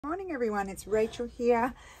Morning everyone, it's Rachel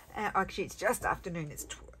here. Actually it's just afternoon, it's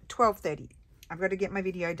 12:30. I've got to get my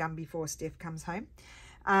video done before Steph comes home.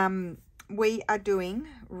 We are doing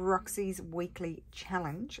Roxy's weekly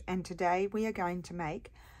challenge, and today we are going to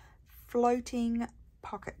make floating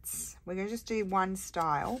pockets. We're going to just do one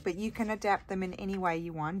style, but you can adapt them in any way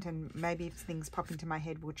you want, and maybe if things pop into my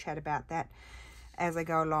head we'll chat about that as I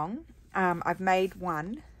go along. I've made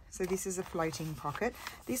one. So this is a floating pocket.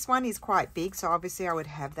 This one is quite big, so obviously I would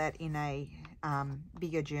have that in a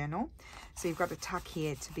bigger journal. So you've got to tuck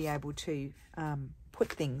here to be able to put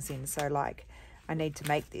things in. So like I need to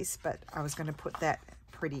make this, but I was going to put that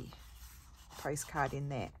pretty postcard in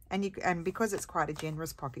there. And because it's quite a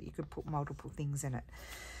generous pocket, you could put multiple things in it.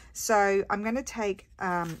 So I'm going to take,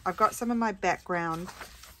 I've got some of my background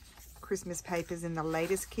Christmas papers in the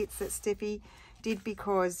latest kits that Steffi did,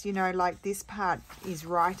 because you know, like this part is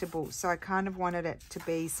writeable, so I kind of wanted it to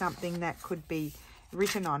be something that could be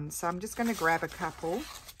written on. So I'm just going to grab a couple.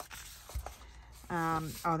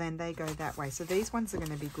 Oh, then they go that way, so these ones are going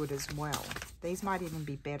to be good as well. These might even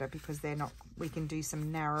be better because they're not, we can do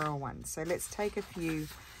some narrower ones. So let's take a few,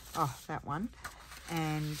 oh that one,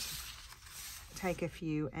 and take a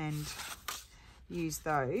few and use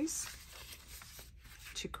those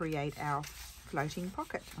to create our floating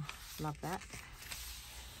pocket. Oh, love that.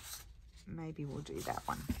 Maybe we'll do that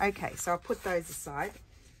one. Okay, so I'll put those aside.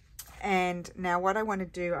 And now what I want to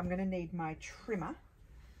do, I'm going to need my trimmer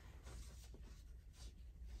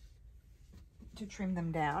to trim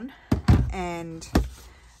them down. And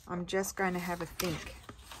I'm just going to have a think.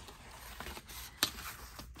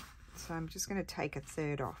 So I'm just going to take a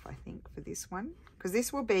third off, I think, for this one, because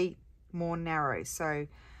this will be more narrow. So I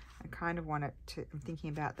kind of want it to, I'm thinking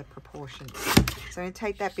about the proportions. So I'm going to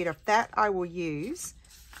take that bit off. That I will use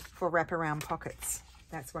for wraparound pockets.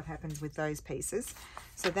 That's what happens with those pieces.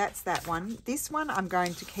 So that's that one. This one, I'm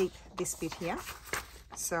going to keep this bit here.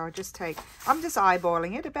 So I'll just take, I'm just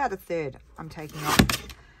eyeballing it, about a third I'm taking off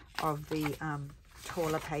of the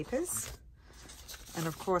taller papers. And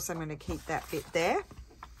of course I'm going to keep that bit there.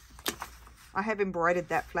 I have embroidered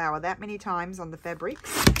that flower that many times on the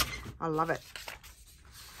fabrics. I love it.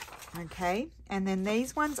 Okay, and then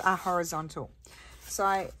these ones are horizontal. So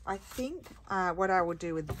I think what I will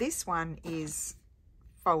do with this one is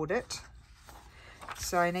fold it.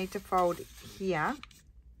 So I need to fold here.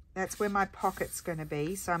 That's where my pocket's going to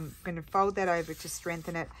be. So I'm going to fold that over to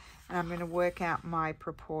strengthen it. And I'm going to work out my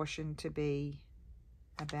proportion to be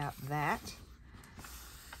about that.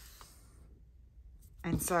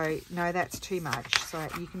 And so, no, that's too much. So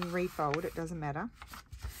you can refold, it doesn't matter.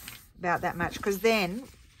 About that much. Because then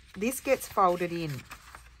this gets folded in.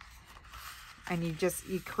 And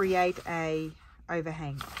you create a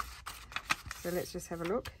overhang. So let's just have a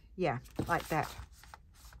look. Yeah, like that.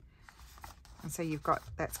 And so you've got,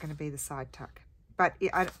 that's going to be the side tuck. But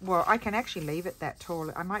well, I can actually leave it that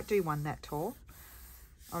tall. I might do one that tall.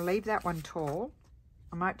 I'll leave that one tall.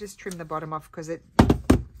 I might just trim the bottom off because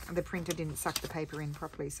the printer didn't suck the paper in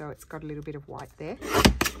properly, so it's got a little bit of white there.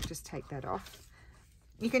 Just take that off.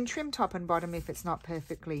 You can trim top and bottom if it's not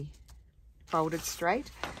perfectly folded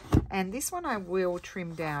straight. And this one I will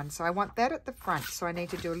trim down. So I want that at the front. So I need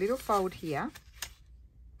to do a little fold here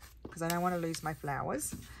because I don't want to lose my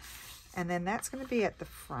flowers. And then that's going to be at the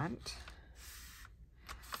front,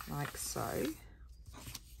 like so.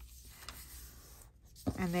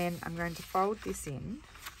 And then I'm going to fold this in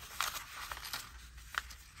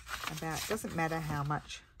about, doesn't matter how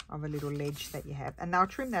much of a little ledge that you have. And I'll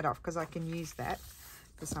trim that off because I can use that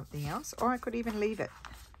for something else. Or I could even leave it.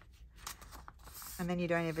 And then you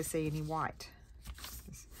don't ever see any white.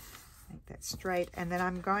 Just make that straight. And then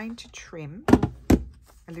I'm going to trim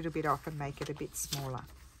a little bit off and make it a bit smaller.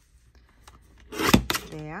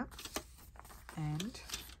 There. And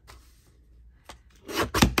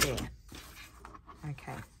there.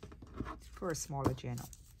 Okay. For a smaller journal.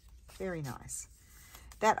 Very nice.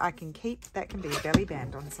 That I can keep. That can be a belly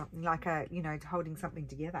band on something, like a, you know, holding something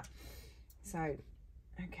together. So,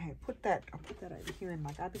 okay, I'll put that over here in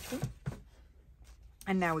my garbage bin.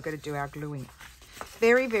 And now we've got to do our gluing.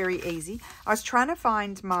 Very, very easy. I was trying to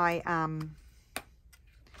find my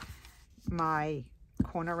my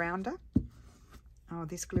corner rounder. Oh,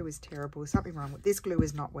 this glue is terrible. Something wrong with this glue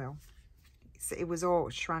is not well. It was all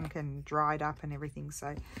shrunk and dried up and everything,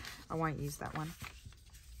 so I won't use that one.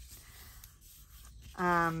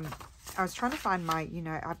 I was trying to find my, you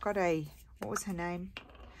know, I've got a, what was her name?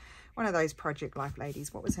 One of those Project Life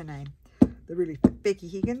ladies. What was her name? The really, Becky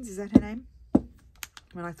Higgins, is that her name?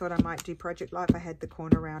 When I thought I might do Project Life, I had the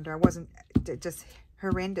corner rounder. I wasn't, just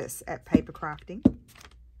horrendous at paper crafting.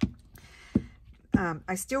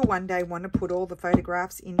 I still one day want to put all the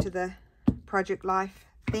photographs into the Project Life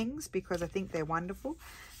things because I think they're wonderful.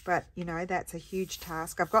 But, you know, that's a huge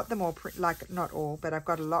task. I've got them all, like, not all, but I've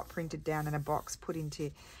got a lot printed down in a box, put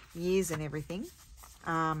into years and everything.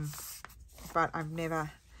 But I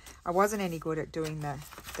wasn't any good at doing the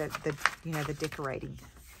you know, the decorating.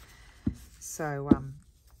 So,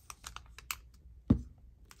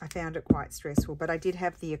 I found it quite stressful, but I did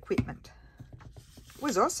have the equipment. It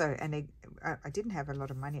was also, I didn't have a lot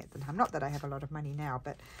of money at the time. Not that I have a lot of money now,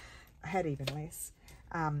 but I had even less.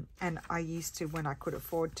 And I used to, when I could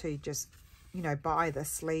afford to, just, you know, buy the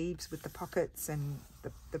sleeves with the pockets and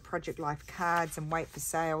the Project Life cards and wait for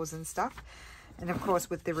sales and stuff. And of course,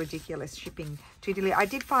 with the ridiculous shipping to Italy, I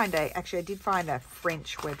did find a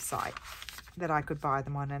French website that I could buy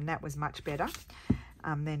them on, and that was much better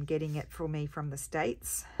than getting it for me from the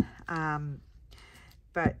States.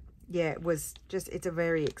 But yeah, it's a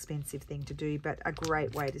very expensive thing to do, but a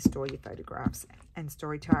great way to store your photographs and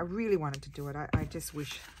storytell. I really wanted to do it. I just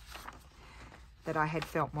wish that I had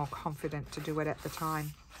felt more confident to do it at the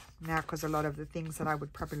time. Now, because a lot of the things that I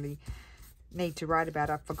would probably need to write about,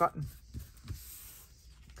 I've forgotten.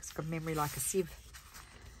 Because I've got memory like a sieve.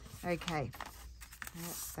 Okay,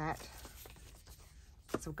 that's that.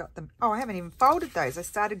 So I've got them. Oh, I haven't even folded those. I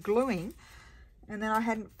started gluing and then I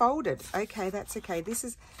hadn't folded. Okay, that's okay. This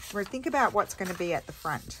is where I think about what's going to be at the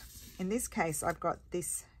front. In this case, I've got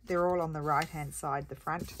this. They're all on the right-hand side, the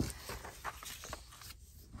front.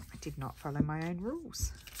 I did not follow my own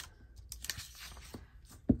rules.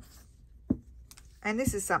 And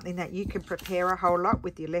this is something that you can prepare a whole lot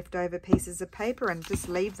with your leftover pieces of paper and just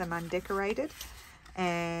leave them undecorated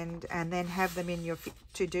and then have them in your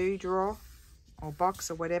to-do drawer or box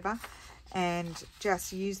or whatever, and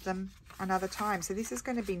just use them another time. So this is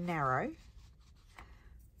going to be narrow,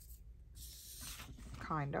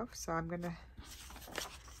 kind of. So I'm going to,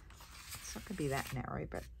 it's not going to be that narrow,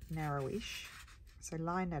 but narrowish. So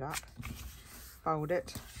line it up, fold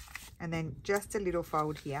it, and then just a little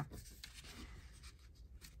fold here.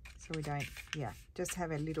 So we don't, yeah, just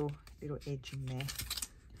have a little edge in there.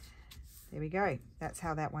 There we go. That's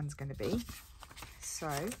how that one's going to be. So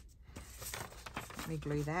let me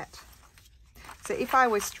glue that. So if I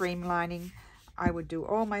was streamlining, I would do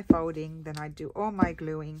all my folding, then I'd do all my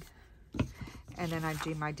gluing, and then I'd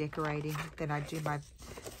do my decorating, then I'd do my,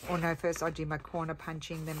 or no, first I'd do my corner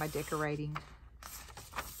punching, then my decorating.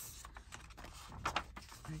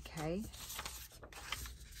 Okay.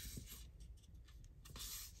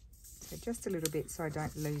 So just a little bit so I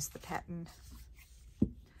don't lose the pattern.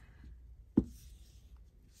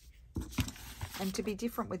 And to be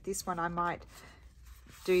different with this one, I might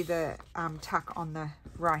do the tuck on the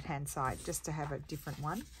right hand side just to have a different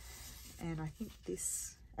one. And I think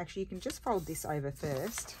this, actually you can just fold this over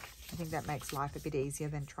first. I think that makes life a bit easier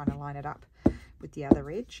than trying to line it up with the other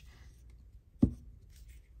edge.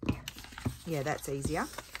 Yeah, that's easier.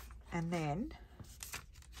 And then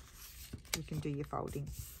you can do your folding,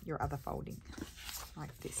 your other folding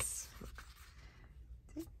like this. Look.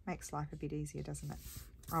 See? Makes life a bit easier, doesn't it?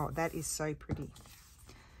 Oh, that is so pretty.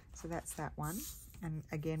 So that's that one. And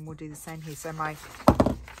again, we'll do the same here. So my,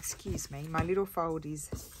 excuse me, my little fold is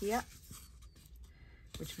here,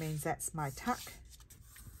 which means that's my tuck.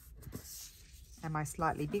 And my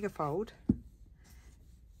slightly bigger fold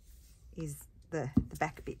is the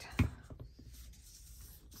back bit.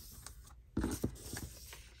 Let's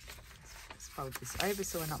fold this over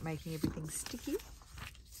so we're not making everything sticky.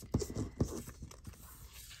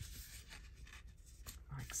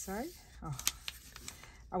 Like so.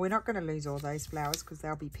 Oh, we're not going to lose all those flowers because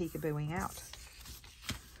they'll be peekabooing out.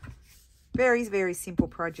 Very, very simple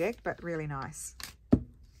project, but really nice.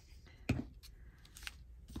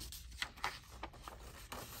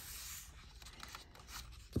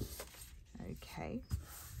 Okay.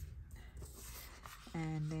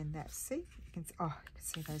 And then that's, see, you can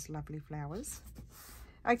see those lovely flowers.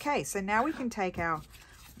 Okay, so now we can take our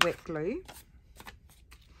wet glue,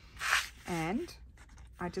 and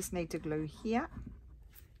I just need to glue here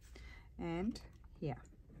and here.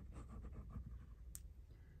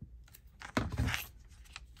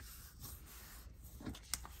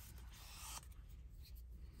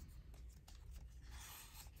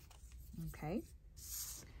 Okay.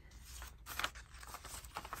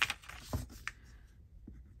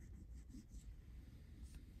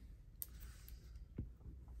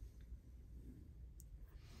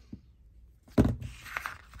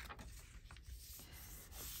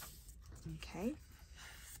 Okay.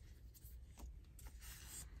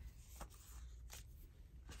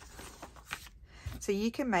 So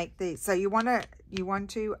you can make these, so you want to you want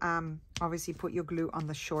to obviously put your glue on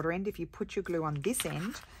the shorter end. If you put your glue on this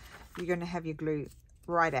end, you're going to have your glue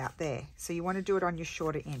right out there. So you want to do it on your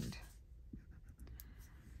shorter end.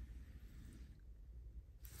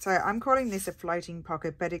 So I'm calling this a floating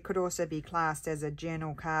pocket, but it could also be classed as a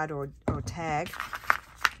journal card or tag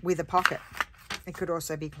with a pocket. It could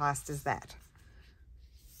also be classed as that.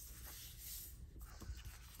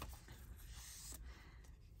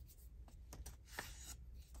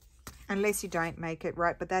 Unless you don't make it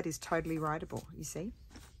right, but that is totally writeable, you see.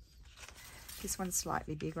 This one's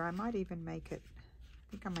slightly bigger. I might even make it,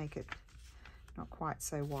 I think I'll make it not quite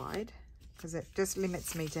so wide, because it just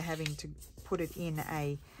limits me to having to put it in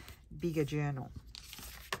a bigger journal.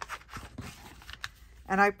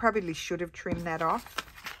 And I probably should have trimmed that off,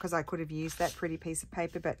 because I could have used that pretty piece of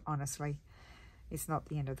paper, but honestly, it's not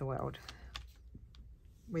the end of the world.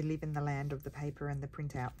 We live in the land of the paper and the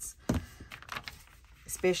printouts.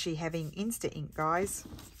 Especially having Insta ink, guys.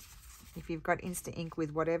 If you've got Insta ink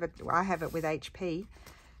with whatever, I have it with HP,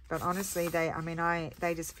 but honestly,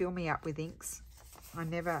 they just fill me up with inks. I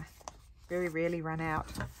very rarely run out,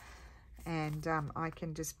 and I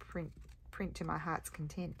can just print to my heart's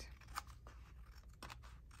content.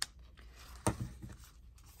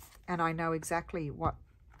 And I know exactly what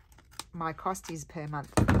my cost is per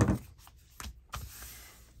month.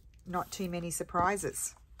 Not too many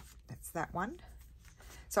surprises. That's that one.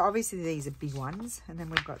 So obviously these are big ones, and then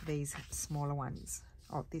we've got these smaller ones.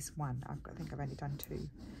 Oh, this one, I think I've only done 2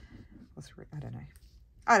 or 3, I don't know.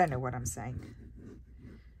 I don't know what I'm saying.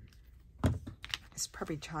 It's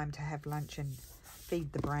probably time to have lunch and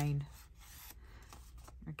feed the brain.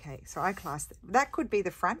 Okay, so I classed, that could be the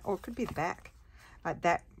front or it could be the back. Like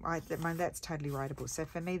that, that's totally writeable. So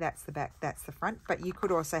for me, that's the back, that's the front, but you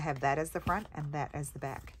could also have that as the front and that as the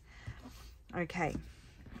back. Okay.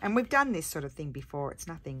 And we've done this sort of thing before. It's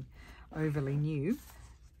nothing overly new,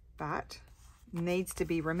 but needs to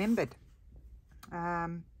be remembered.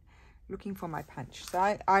 Looking for my punch.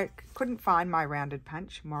 So I couldn't find my rounded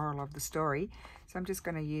punch, moral of the story. So I'm just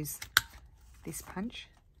going to use this punch.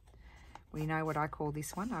 We know what I call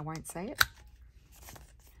this one. I won't say it.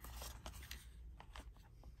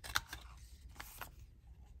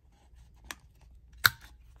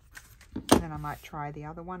 And then I might try the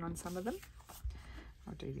other one on some of them.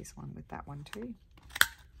 I'll do this one with that one too.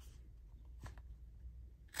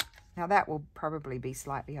 Now that will probably be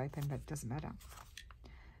slightly open, but it doesn't matter.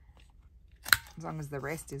 As long as the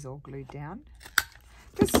rest is all glued down.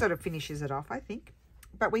 Just sort of finishes it off, I think.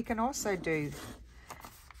 But we can also do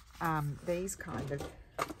these kind of,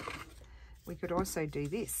 we could also do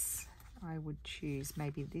this. I would choose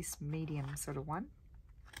maybe this medium sort of one.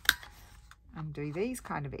 And do these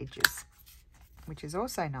kind of edges, which is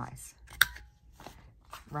also nice.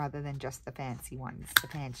 Rather than just the fancy ones, the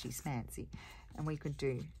fancy. And we could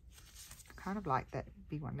do kind of like that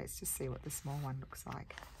big one. Let's just see what the small one looks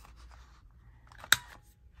like.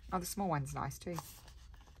 Oh, the small one's nice too.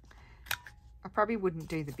 I probably wouldn't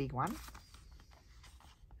do the big one.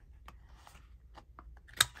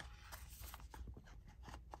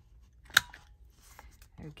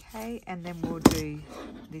 Okay, and then we'll do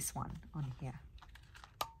this one on here.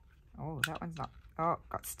 Oh, that one's not, oh,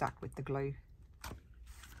 got stuck with the glue.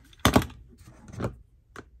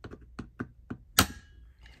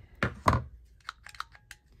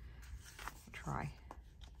 Try.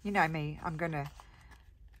 You know me, I'm going to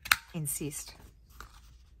insist.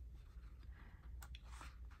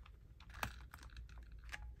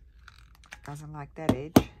 Doesn't like that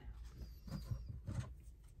edge.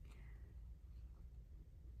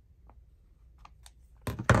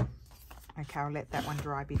 Okay, I'll let that one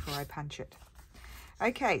dry before I punch it.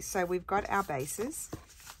 Okay, so we've got our bases.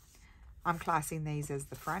 I'm classing these as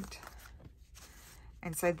the front.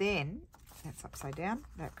 And so then, that's upside down,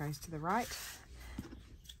 that goes to the right.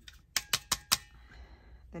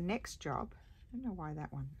 The next job, I don't know why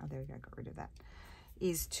that one, oh there we go, got rid of that,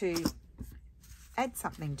 is to add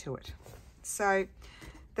something to it. So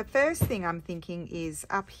the first thing I'm thinking is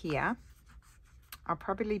up here, I'll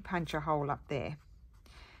probably punch a hole up there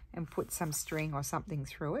and put some string or something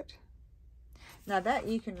through it. Now that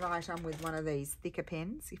you can write on with one of these thicker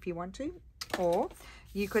pens if you want to, or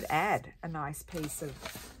you could add a nice piece of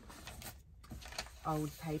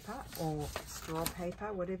old paper or straw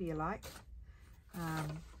paper, whatever you like.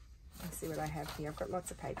 Let's see what I have here. I've got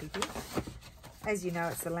lots of paper here. As you know,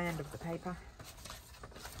 it's the land of the paper.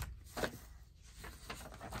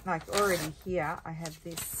 Like already here, I have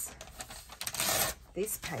this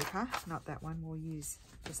paper, not that one. We'll use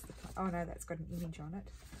just the, oh no, that's got an image on it.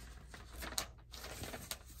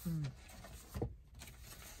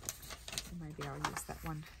 Maybe I'll use that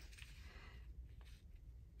one.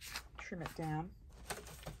 trim it down.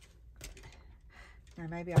 Now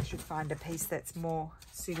maybe I should find a piece that's more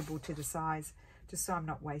suitable to the size, just so I'm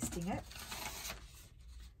not wasting it.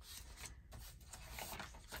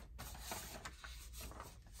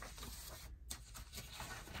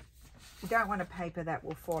 You don't want a paper that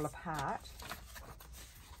will fall apart.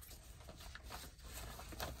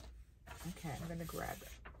 Okay, I'm going to grab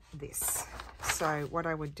this. So what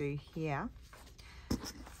I would do here,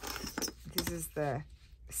 this is the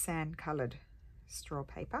sand coloured straw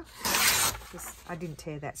paper. I didn't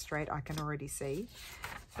tear that straight, I can already see,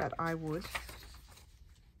 but I would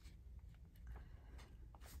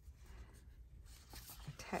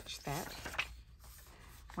attach that.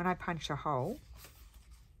 When I punch a hole,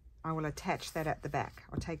 I will attach that at the back.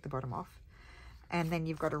 I'll take the bottom off, and then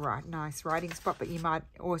you've got a nice writing spot, but you might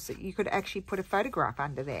also, you could actually put a photograph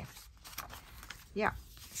under there. Yeah,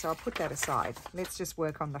 so I'll put that aside. Let's just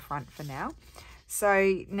work on the front for now.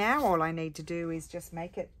 So now all I need to do is just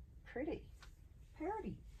make it pretty.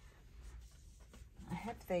 I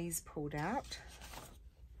have these pulled out,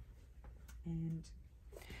 and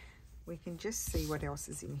we can just see what else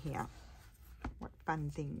is in here, what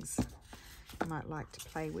fun things I might like to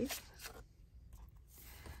play with.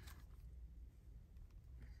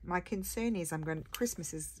 My concern is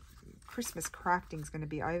Christmas crafting is going to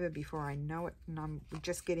be over before I know it, and I'm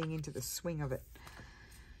just getting into the swing of it.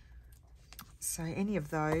 So any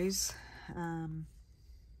of those,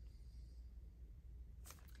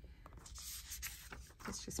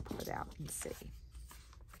 let's just pull it out and see.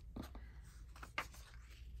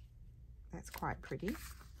 That's quite pretty.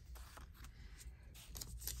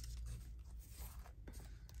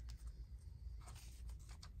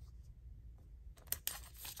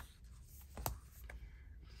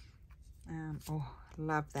 Oh,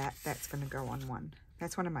 love that. That's going to go on one.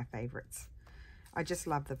 That's one of my favorites. I just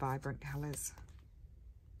love the vibrant colours.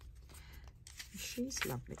 She's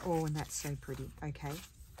lovely. Oh, and that's so pretty. Okay.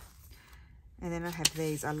 And then I have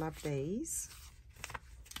these. I love these.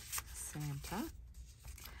 Santa.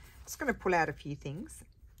 Just going to pull out a few things.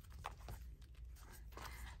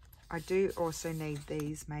 I do also need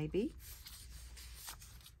these maybe.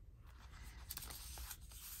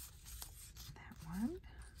 That one.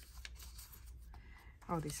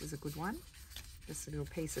 Oh, this is a good one. Just a little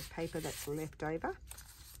piece of paper that's left over.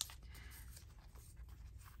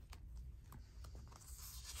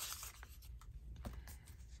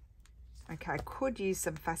 Okay, I could use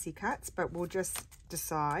some fussy cuts, but we'll just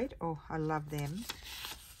decide. Oh, I love them.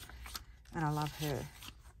 And I love her.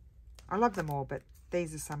 I love them all, but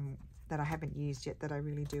these are some that I haven't used yet that I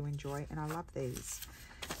really do enjoy. And I love these.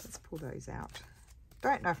 Let's pull those out.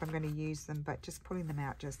 Don't know if I'm going to use them, but just pulling them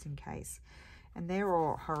out just in case. And they're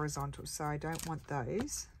all horizontal, so I don't want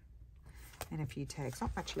those. And a few tags.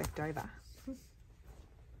 Not much left over.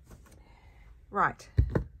 Right.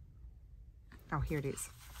 Oh, here it is.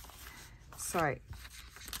 So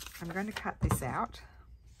I'm going to cut this out.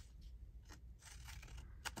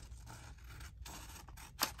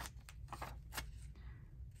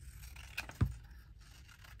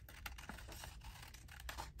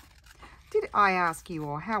 Did I ask you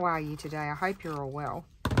all, how are you today? I hope you're all well.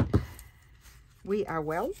 We are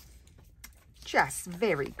well. Just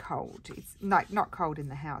very cold. It's not cold in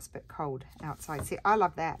the house, but cold outside. See, I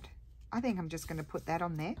love that. I think I'm just going to put that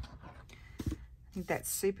on there. I think that's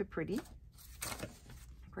super pretty.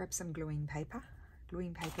 Grab some gluing paper.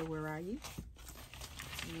 Gluing paper, where are you?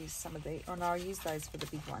 Use some of the, oh no, I'll use those for the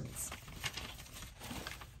big ones.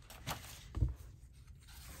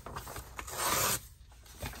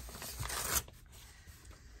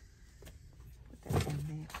 Put that on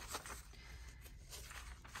there.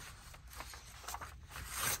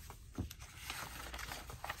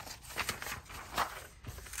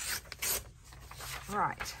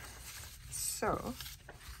 Right, so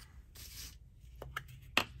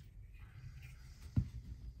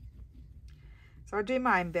I'll do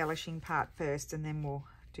my embellishing part first, and then we'll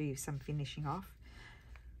do some finishing off.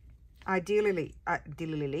 Ideally,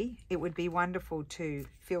 it would be wonderful to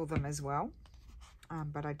fill them as well,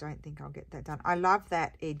 but I don't think I'll get that done. I love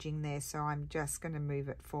that edging there, so I'm just going to move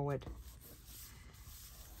it forward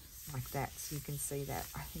like that so you can see that.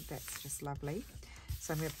 I think that's just lovely.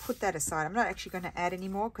 So I'm going to put that aside. I'm not actually going to add any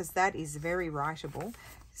more because that is very writeable.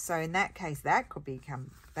 So in that case, that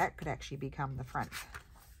could actually become the front.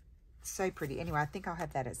 So pretty. Anyway, I think I'll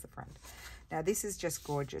have that as the front. Now this is just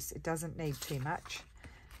gorgeous. It doesn't need too much.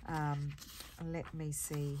 Let me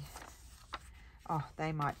see. Oh,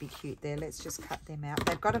 they might be cute there. Let's just cut them out.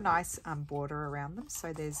 They've got a nice border around them.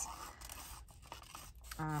 So there's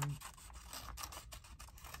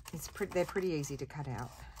they're pretty easy to cut out.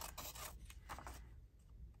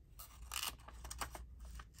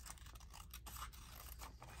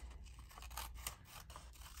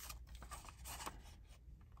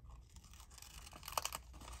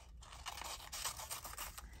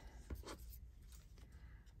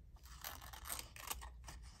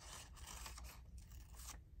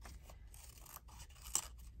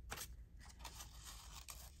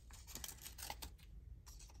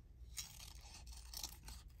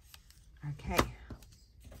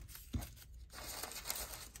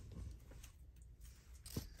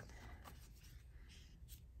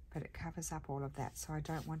 covers up all of that, so I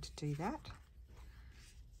don't want to do that.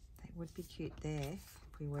 It would be cute there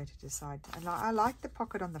if we were to decide to. I like the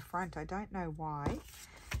pocket on the front. I don't know why.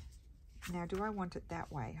 Now, do I want it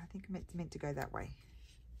that way? I think it's meant to go that way.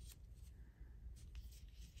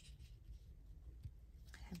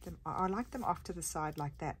 I like them off to the side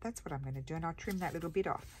like that. That's what I'm going to do, and I'll trim that little bit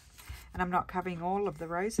off. And I'm not covering all of the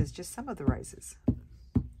roses, just some of the roses.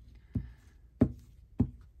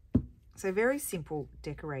 So very simple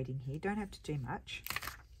decorating here. Don't have to do much.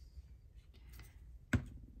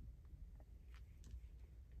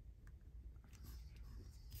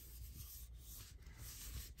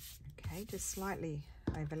 Okay, just slightly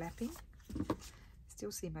overlapping.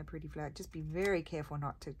 Still see my pretty flower. Just be very careful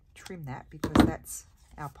not to trim that because that's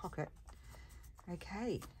our pocket.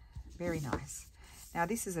 Okay, very nice. Now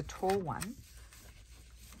this is a tall one.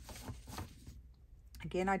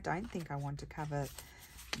 Again, I don't think I want to cover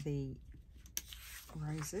the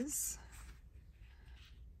roses.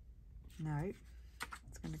 No,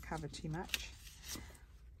 it's going to cover too much.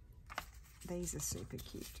 These are super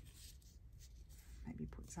cute. Maybe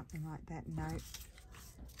put something like that. No.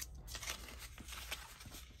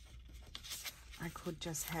 I could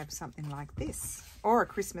just have something like this, or a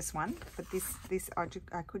Christmas one, but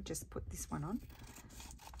I could just put this one on.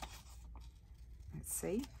 Let's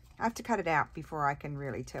see. I have to cut it out before I can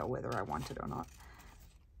really tell whether I want it or not.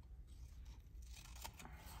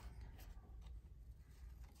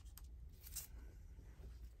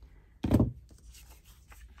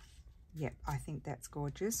 Yep, I think that's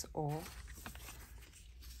gorgeous, or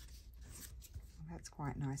that's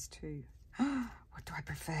quite nice too. What do I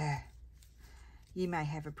prefer? You may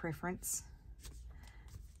have a preference.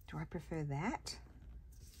 Do I prefer that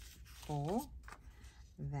or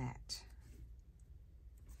that?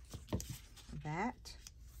 That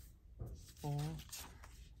or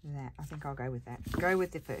that? I think I'll go with that. Go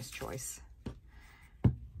with the first choice.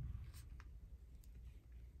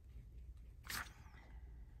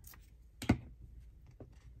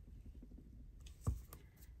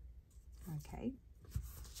 Okay.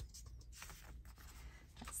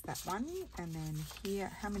 That one, and then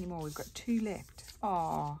here, how many more? We've got 2 left.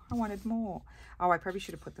 Oh, I wanted more. Oh, I probably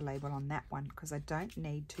should have put the label on that one because I don't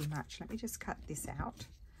need too much. Let me just cut this out.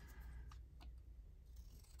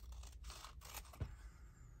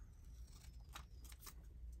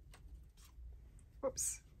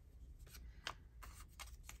 Whoops.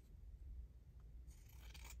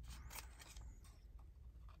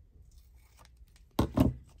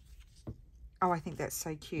 Oh, I think that's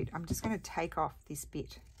so cute. I'm just going to take off this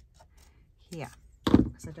bit here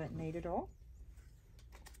because I don't need it all.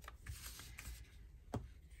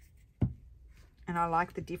 And I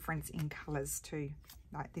like the difference in colours too.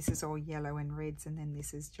 Like this is all yellow and reds, and then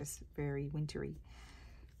this is just very wintry.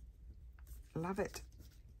 Love it.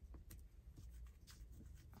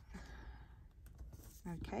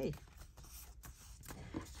 Okay.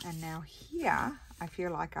 And now here, I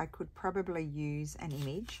feel like I could probably use an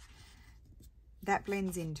image. That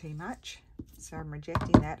blends in too much, so I'm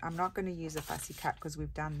rejecting that. I'm not going to use a fussy cut because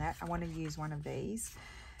we've done that. I want to use one of these.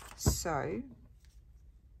 So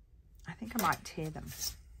I think I might tear them.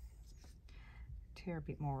 Tear a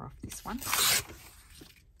bit more off this one.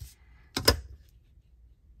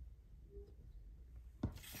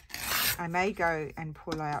 I may go and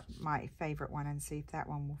pull out my favourite one and see if that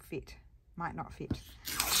one will fit. Might not fit.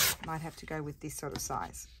 Might have to go with this sort of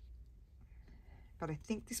size. But I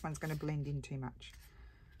think this one's going to blend in too much.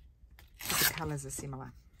 The colours are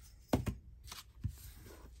similar.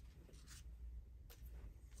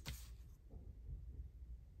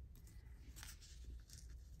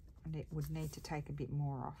 And it would need to take a bit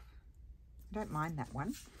more off. I don't mind that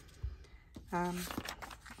one. Oh,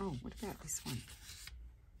 what about this one?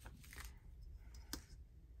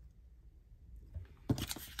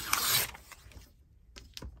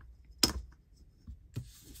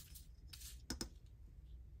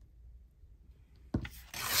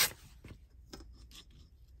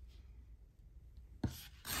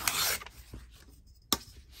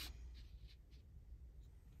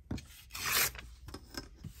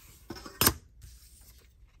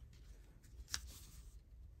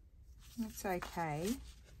 That's okay.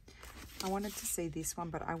 I wanted to see this one,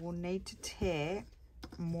 but I will need to tear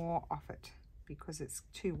more off it because it's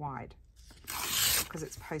too wide, because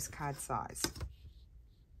it's postcard size.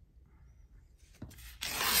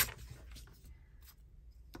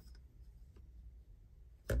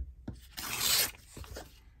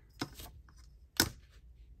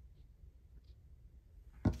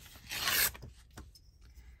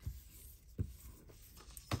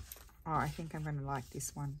 Oh, I think I'm going to like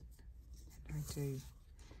this one. I do.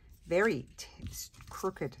 Very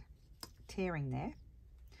crooked. tearing there.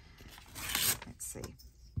 Let's see.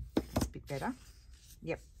 It's a bit better.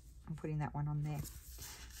 Yep, I'm putting that one on there.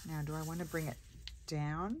 Now, do I want to bring it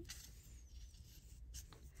down?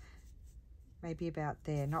 Maybe about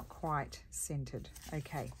there, not quite centered.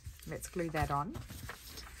 Okay, let's glue that on.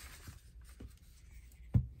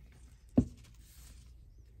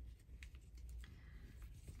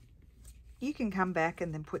 You can come back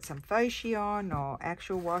and then put some Foshi on, or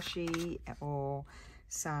actual washi, or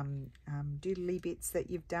some doodly bits that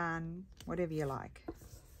you've done, whatever you like.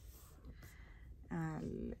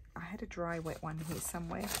 I had a dry wet one here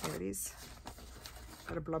somewhere. There it is.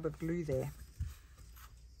 Got a blob of glue there.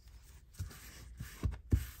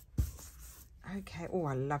 Okay, oh,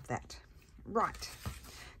 I love that. Right,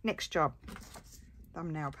 next job,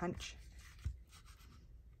 thumbnail punch.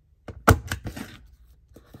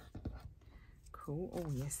 Cool.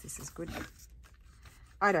 Oh yes, this is good.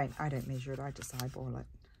 I don't measure it, I just eyeball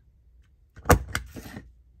it.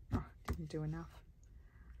 Oh, didn't do enough.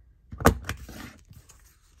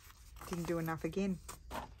 Didn't do enough again.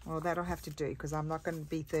 Well, that'll have to do, because I'm not going to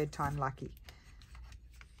be third time lucky.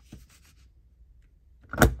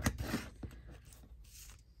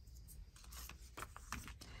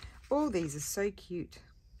 All these are so cute.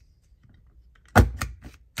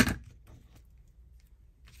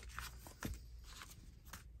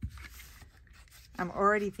 I'm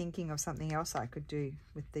already thinking of something else I could do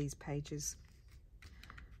with these pages.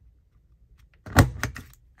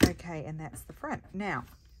 Okay, and that's the front. Now,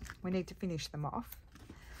 we need to finish them off.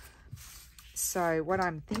 So what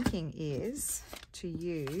I'm thinking is to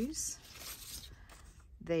use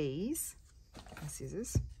these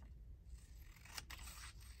scissors.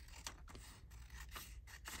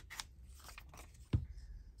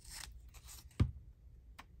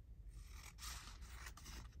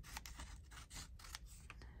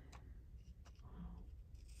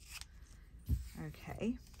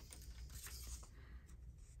 Okay,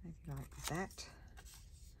 maybe like that.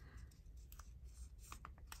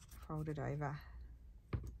 Fold it over.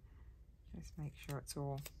 Just make sure it's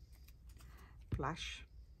all flush.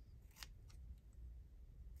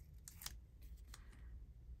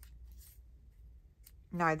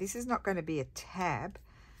 No, this is not going to be a tab.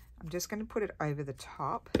 I'm just going to put it over the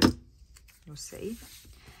top. You'll see.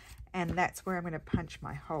 And that's where I'm going to punch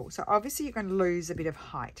my hole. So obviously you're going to lose a bit of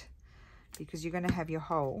height, because you're going to have your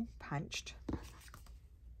hole punched.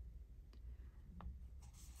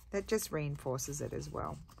 That just reinforces it as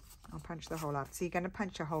well. I'll punch the hole up. So you're going to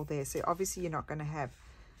punch a hole there. So obviously you're not going to have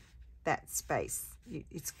that space.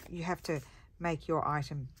 You have to make your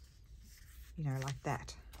item, you know, like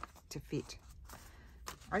that to fit.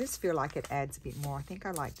 I just feel like it adds a bit more. I think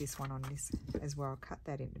I like this one on this as well. Cut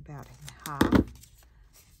that in about half.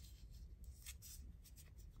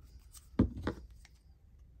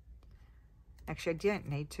 Actually, I don't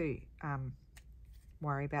need to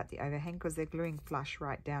worry about the overhang, because they're gluing flush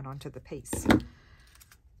right down onto the piece.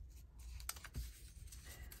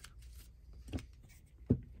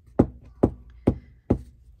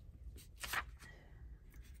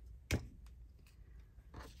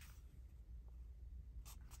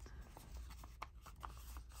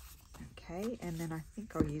 Okay, and then I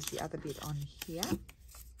think I'll use the other bit on here.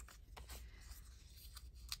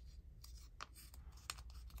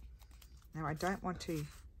 Now I don't want to,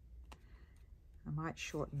 I might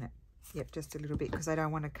shorten it, yep, just a little bit, because I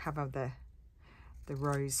don't want to cover the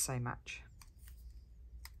rows so much.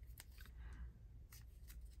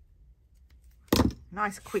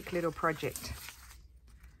 Nice quick little project.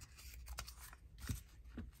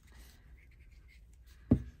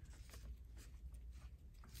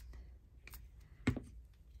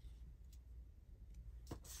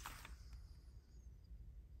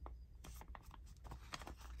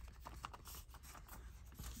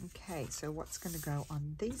 Okay, so what's going to go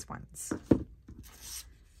on these ones?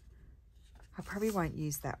 I probably won't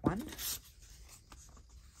use that one.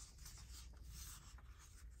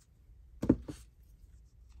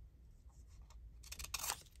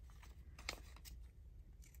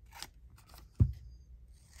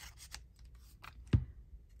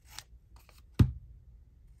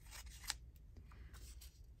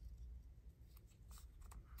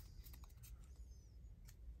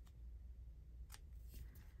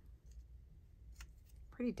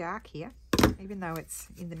 Pretty dark here, even though it's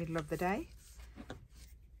in the middle of the day.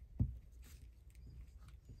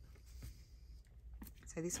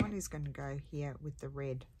 So this one is going to go here with the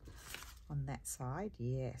red on that side.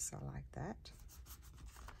 Yes, I like that.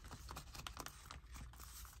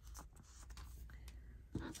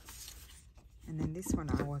 And then this one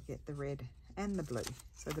I will get the red and the blue.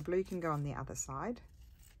 So the blue can go on the other side.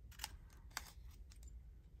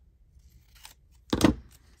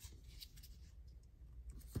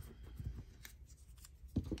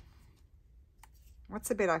 What's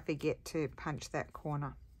the bit I forget to punch that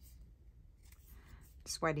corner?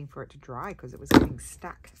 Just waiting for it to dry because it was getting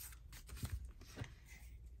stuck.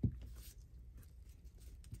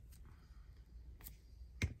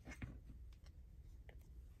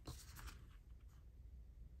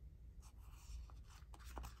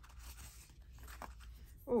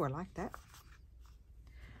 Oh, I like that.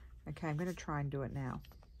 Okay, I'm going to try and do it now.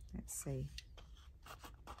 Let's see.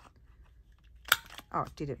 Oh,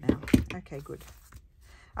 it did it now. Okay, good.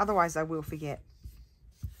 Otherwise, I will forget.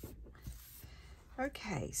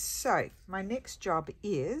 Okay, so my next job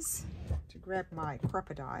is to grab my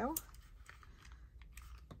crocodile.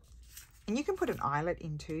 And you can put an eyelet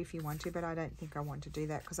in too if you want to, but I don't think I want to do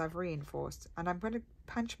that because I've reinforced. And I'm going to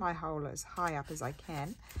punch my hole as high up as I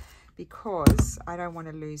can because I don't want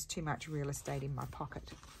to lose too much real estate in my pocket.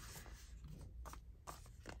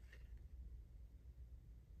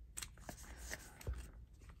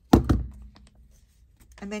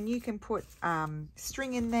 And then you can put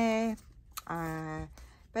string in there,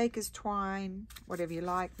 baker's twine, whatever you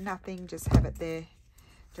like. Nothing, just have it there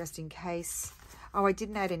just in case. Oh, I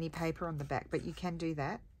didn't add any paper on the back, but you can do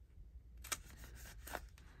that.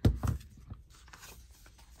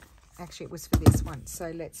 Actually, it was for this one,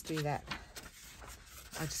 so let's do that.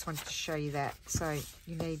 I just wanted to show you that. So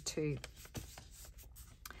you need to,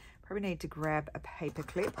 probably need to grab a paper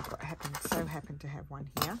clip. I've got happen to have one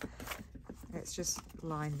here. Let's just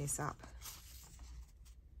line this up.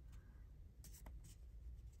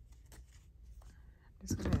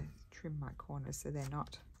 Just going to trim my corners so they're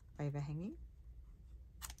not overhanging.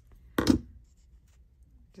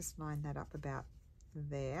 Just line that up about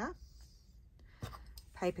there.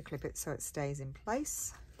 Paper clip it so it stays in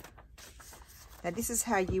place. Now this is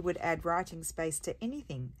how you would add writing space to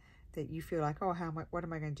anything that you feel like, oh, what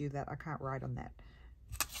am I going to do that? I can't write on that.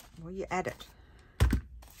 Well, you add it.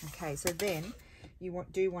 Okay, so then you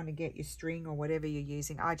do want to get your string or whatever you're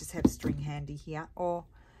using. I just have string handy here. Or,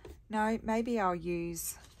 no, maybe I'll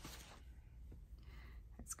use,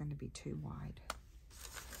 that's going to be too wide.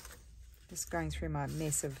 Just going through my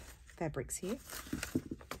mess of fabrics here.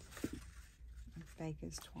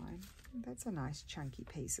 Baker's twine. That's a nice chunky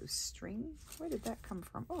piece of string. Where did that come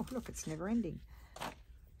from? Oh, look, it's never ending.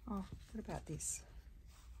 Oh, what about this?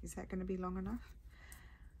 Is that going to be long enough?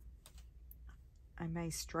 I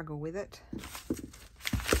may struggle with it.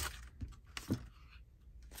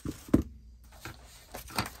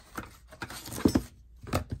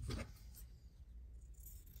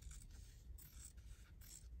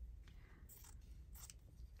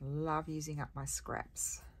 Love using up my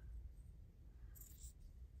scraps.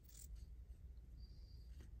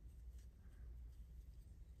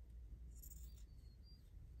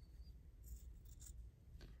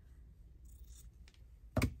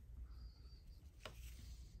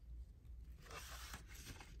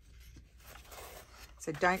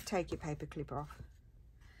 So don't take your paper clip off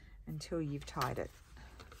until you've tied it,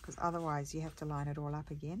 because otherwise you have to line it all up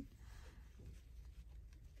again.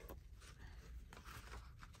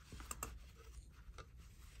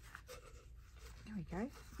 There we go.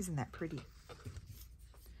 Isn't that pretty?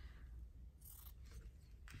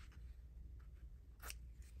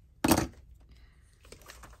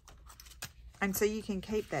 And so you can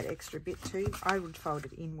keep that extra bit too. I would fold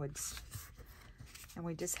it inwards. And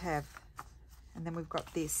we just have, and then we've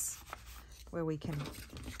got this where we can,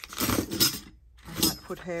 I might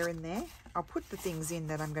put her in there. I'll put the things in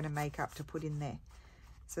that I'm going to make up to put in there.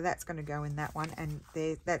 So that's going to go in that one, and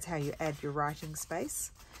there, that's how you add your writing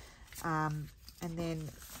space. And then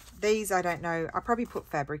these, I don't know, I'll probably put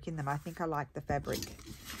fabric in them. I think I like the fabric.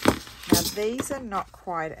 Now these are not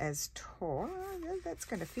quite as tall. Oh, that's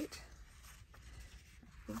going to fit.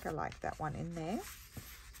 I think I like that one in there.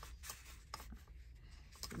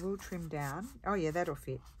 We'll trim down. Oh yeah, that'll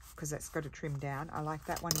fit because that's got to trim down. I like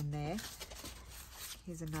that one in there.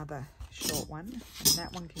 Here's another short one, and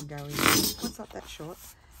that one can go in. What's up that short?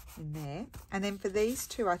 In there. And then for these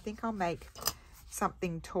two, I think I'll make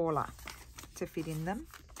something taller to fit in them.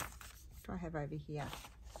 What do I have over here?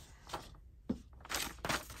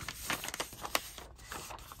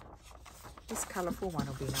 This colourful one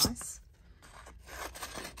will be nice.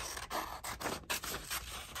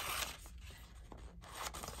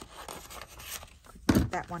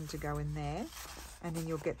 That one to go in there, and then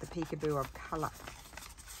you'll get the peekaboo of colour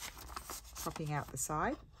popping out the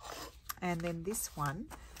side. And then this one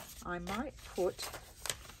I might put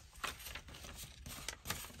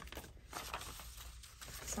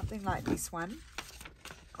something like this one.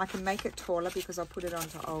 I can make it taller because I'll put it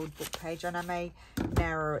onto old book page, and I may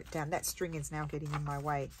narrow it down. That string is now getting in my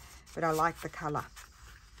way, but I like the colour,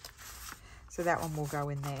 so that one will go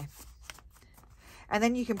in there. And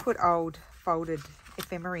then you can put old folded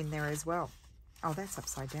ephemera in there as well. Oh, that's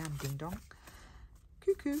upside down, ding dong.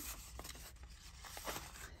 Cuckoo.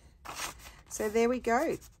 So there we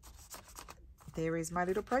go. There is my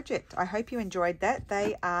little project. I hope you enjoyed that.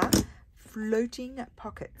 They are floating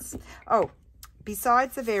pockets. Oh,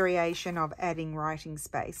 besides the variation of adding writing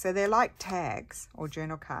space, so they're like tags or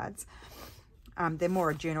journal cards. They're more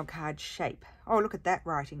a journal card shape. Oh, look at that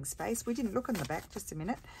writing space. We didn't look on the back. Just a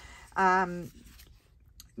minute.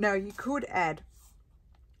 No, you could add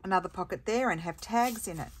another pocket there and have tags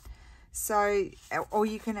in it. So, or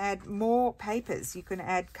you can add more papers. You can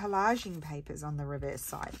add collaging papers on the reverse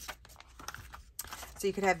side. So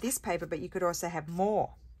you could have this paper, but you could also have more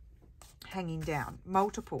hanging down,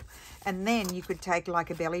 multiple. And then you could take like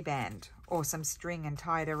a belly band or some string and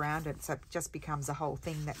tie it around it, so it just becomes a whole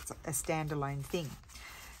thing that's a standalone thing.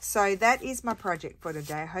 So that is my project for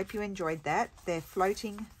today. I hope you enjoyed that. They're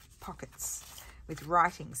floating pockets with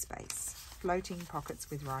writing space. Floating pockets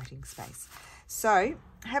with writing space. So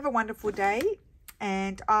have a wonderful day,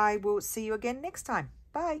 and I will see you again next time.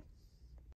 Bye.